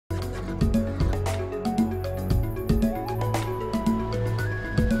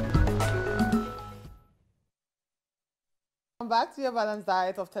Back to your balanced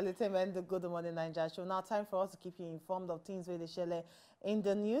diet of entertainment, the Good Morning Nigeria show. Now, time for us to keep you informed of things where they share in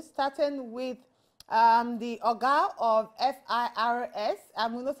the news. Starting with the Oga of FIRS.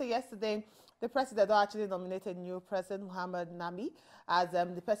 We know yesterday the president actually nominated new President Muhammadu Buhari as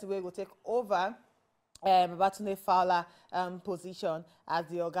the person who will take over Babatunde Fowler position as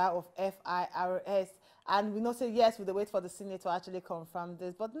the Oga of FIRS. And we know yes, we wait for the Senate to actually confirm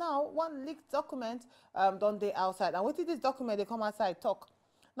this. But now, one leaked document done they outside. And what did this document? They come outside talk.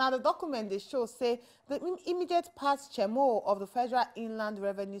 Now, the document they show say the immediate past Chemo of the Federal Inland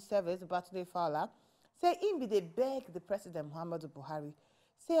Revenue Service, Babatunde Fowler, say him be they beg the President Muhammadu Buhari.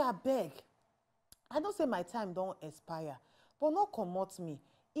 Say I beg. I don't say my time don't expire, but not commot me.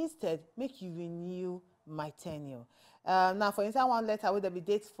 Instead, make you renew my tenure. Now, for instance, one letter with the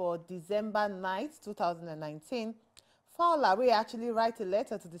date for December 9th, 2019, Fowler will actually write a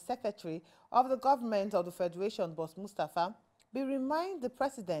letter to the Secretary of the Government of the Federation, Boss Mustapha, be remind the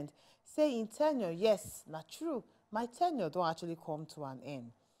President, say in tenure, yes, not true, my tenure don't actually come to an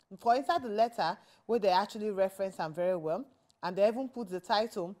end. For inside the letter, where they actually reference them very well, and they even put the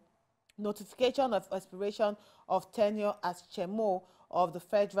title, Notification of Expiration of Tenure as Chemo of the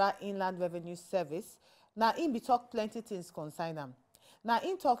Federal Inland Revenue Service. Now, in be talk plenty things concern them. Now,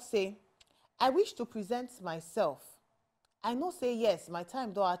 in talk say, I wish to present myself. I know say yes, my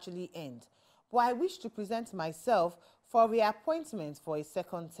time don't actually end, but I wish to present myself for reappointment for a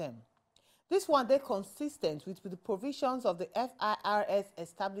second term. This one they consistent with the provisions of the FIRS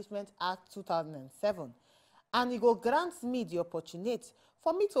Establishment Act 2007, and it go grant me the opportunity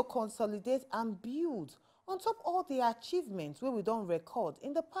for me to consolidate and build on top all the achievements where we don't record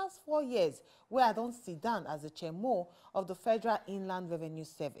in the past 4 years, where I don't sit down as a chairman of the Federal Inland Revenue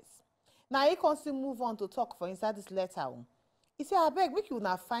Service. Now, he can still move on to talk for inside this letter. He said, I beg, we could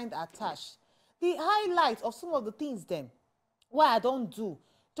not find attached the highlight of some of the things then, what I don't do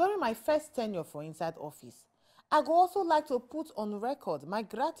during my first tenure for inside office. I would also like to put on record my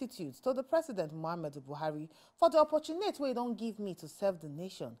gratitude to the President Muhammadu Buhari for the opportunity we don't give me to serve the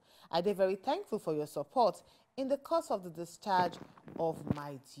nation. I am very thankful for your support in the course of the discharge of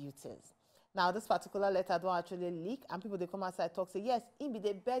my duties. Now, this particular letter don't actually leak, and people they come outside talk say yes,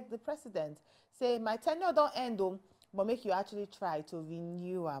 they beg the president, say my tenure don't end, but make you actually try to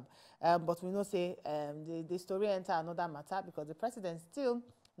renew them. But we know say the story enter another matter because the president still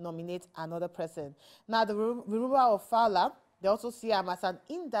nominate another person. Now, the removal of Fowler, they also see him as an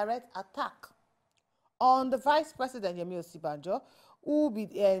indirect attack on the Vice President Yemi Osibanjo, who be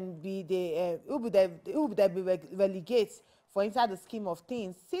relegate for inside the scheme of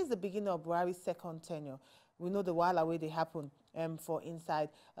things since the beginning of Buhari's second tenure. We know the while away they happen for inside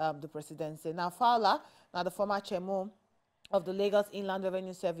the presidency. Now, Fowler, now the former chairman of the Lagos Inland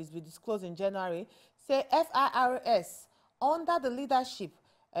Revenue Service, we disclosed in January, say FIRS under the leadership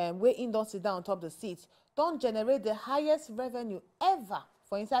where in don't sit down on top of the seat, don't generate the highest revenue ever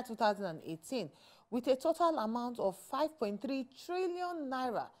for inside 2018 with a total amount of 5.3 trillion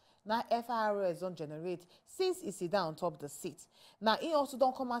naira. Now FIRS don't generate since it sit down on top of the seat. Now it also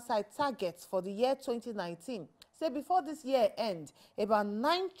don't come outside targets for the year 2019. Say before this year end, about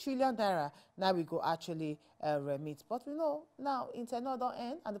 9 trillion naira now we go actually remit. But we know now tenure don't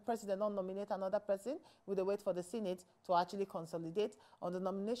end and the president don't nominate another person. We dey wait for the Senate to actually consolidate on the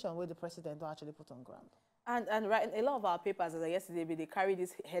nomination where the president don't actually put on ground. And right, a lot of our papers as yesterday, they carry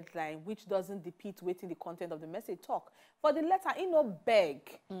this headline which doesn't depict waiting the content of the message talk. For the letter, he no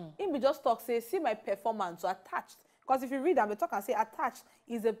beg. He be just talk, say, see my performance, so attached. Because if you read them, they talk and say attached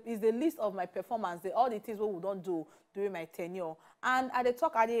is the list of my performance, all the things what we don't do during my tenure. And at the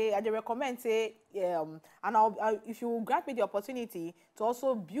talk, I recommend say, and if you grant me the opportunity to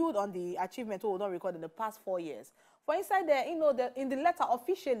also build on the achievement we don't record in the past 4 years. For inside there, in the letter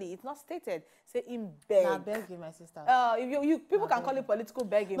officially, it's not stated. Say in beg. Nah, begging, my sister. People can call it political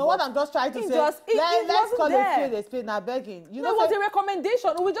begging. No, what I'm just trying to say. Let's call it spade. Now begging. You know, it was a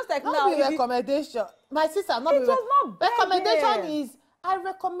recommendation. We just like not now. Not be recommendation. My sister, not it be was not begging. Recommendation is I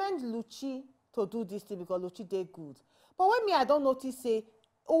recommend Luchi to do this thing because Luchi did good. But when me, I don't notice say,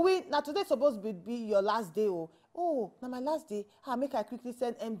 oh wait, now today's supposed to be your last day. Oh, now my last day. I make I quickly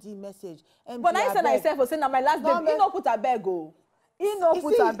send MD message. MD, but I said myself for saying now my last day. He no put a beg. He no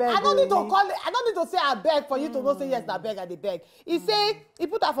put a beg. I don't need to call it. I don't need to say I beg for you to know say yes, I beg and they beg. He say he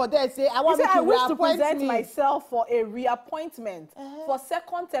put her for there. Say I want I wish to present myself for a reappointment for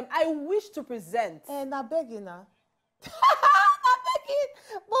second term. I wish to present. Now begging now.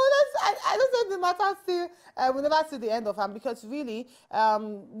 But I don't say the matter still. We never see the end of them because really,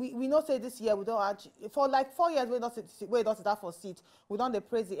 we not say this year we don't actually, for like 4 years we don't sit that for seat. We don't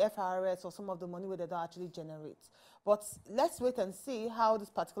praise the FRS or some of the money where they don't actually generate. But let's wait and see how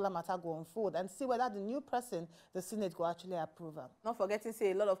this particular matter go unfold and see whether the new person, the Senate, will actually approve them. Not forgetting,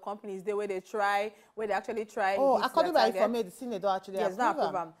 say, a lot of companies, where they actually try. Oh, according to information, the Senate don't actually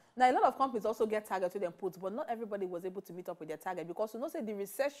approve them. Now, a lot of companies also get targets to them put, but not everybody was able to meet up with their target because, say, the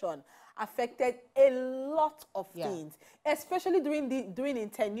recession affected a lot of things, especially during in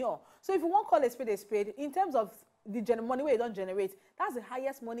tenure. So if you want to call a spade, in terms of the money where you don't generate, that's the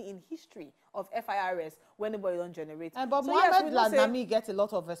highest money in history of FIRS when anybody don't generate. But so Mohammed Lanami gets a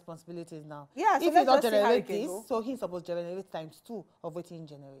lot of responsibilities now. Yeah, so if he don't generate this, so he's supposed to generate ×2 of what he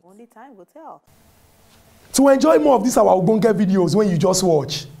generates. Only time will tell. To enjoy more of these our Ogbonge videos when you just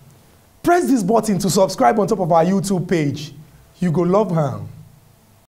watch, press this button to subscribe on top of our YouTube page. You go love her.